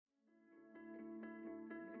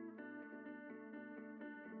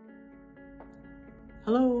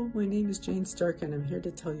Hello, my name is Jane Stark and I'm here to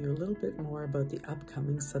tell you a little bit more about the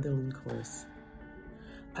upcoming Sutherland course.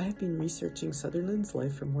 I have been researching Sutherland's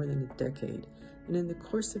life for more than a decade, and in the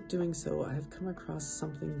course of doing so, I have come across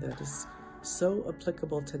something that is so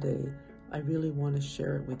applicable today, I really want to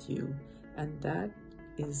share it with you, and that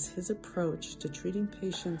is his approach to treating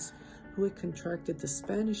patients who had contracted the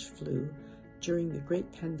Spanish flu during the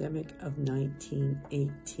great pandemic of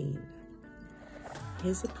 1918.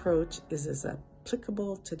 His approach is as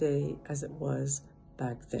applicable today as it was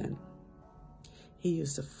back then. He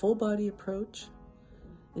used a full body approach,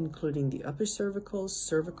 including the upper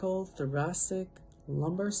cervical, thoracic,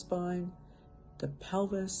 lumbar spine, the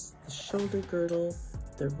pelvis, the shoulder girdle,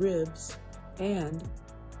 the ribs, and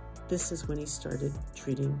this is when he started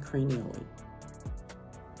treating cranially.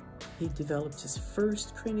 He developed his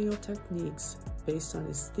first cranial techniques based on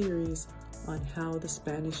his theories on how the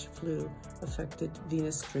Spanish flu affected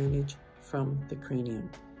venous drainage from the cranium.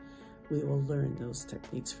 We will learn those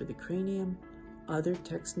techniques for the cranium, other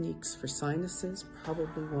techniques for sinuses,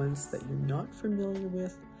 probably ones that you're not familiar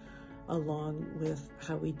with, along with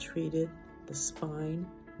how he treated the spine,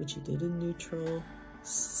 which he did in neutral,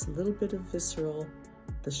 a little bit of visceral.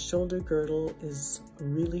 The shoulder girdle is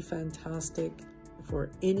really fantastic for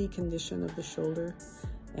any condition of the shoulder,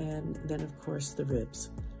 and then of course the ribs.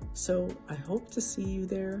 So I hope to see you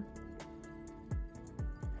there.